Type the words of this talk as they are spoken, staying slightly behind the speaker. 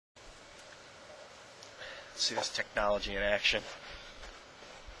See this technology in action.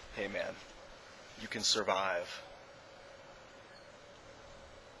 Hey man, you can survive.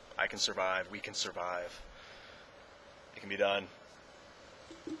 I can survive. We can survive. It can be done.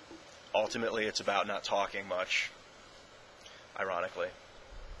 Ultimately, it's about not talking much, ironically.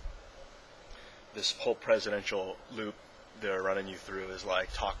 This whole presidential loop they're running you through is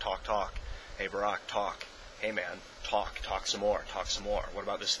like, talk, talk, talk. Hey, Barack, talk. Hey, man, talk some more, talk some more. What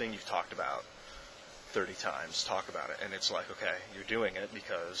about this thing you've talked about 30 times? Talk about it. And it's like, okay, you're doing it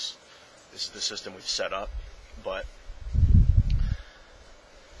because this is the system we've set up, but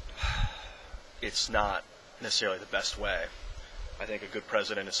it's not necessarily the best way. I think a good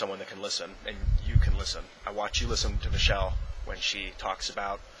president is someone that can listen, and you can listen. I watch you listen to Michelle when she talks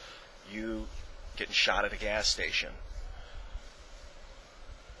about you getting shot at a gas station.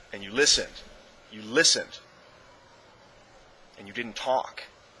 And you listened. You listened. And you didn't talk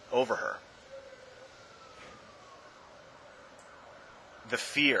over her. The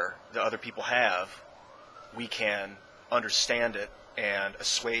fear that other people have, we can understand it and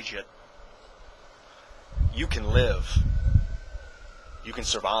assuage it. You can live. You can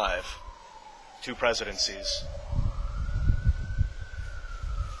survive 2 presidencies.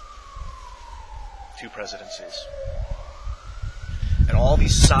 2 presidencies. And all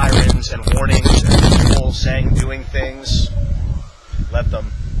these sirens and warnings and people saying, doing things, let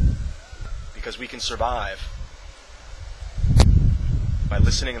them. Because we can survive by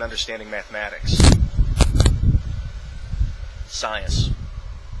listening and understanding mathematics, science.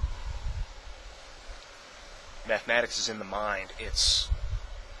 Mathematics is in the mind. It's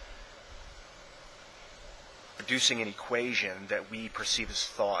producing an equation that we perceive as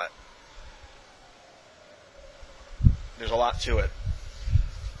thought. There's a lot to it.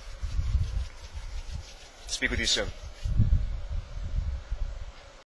 Speak with you soon.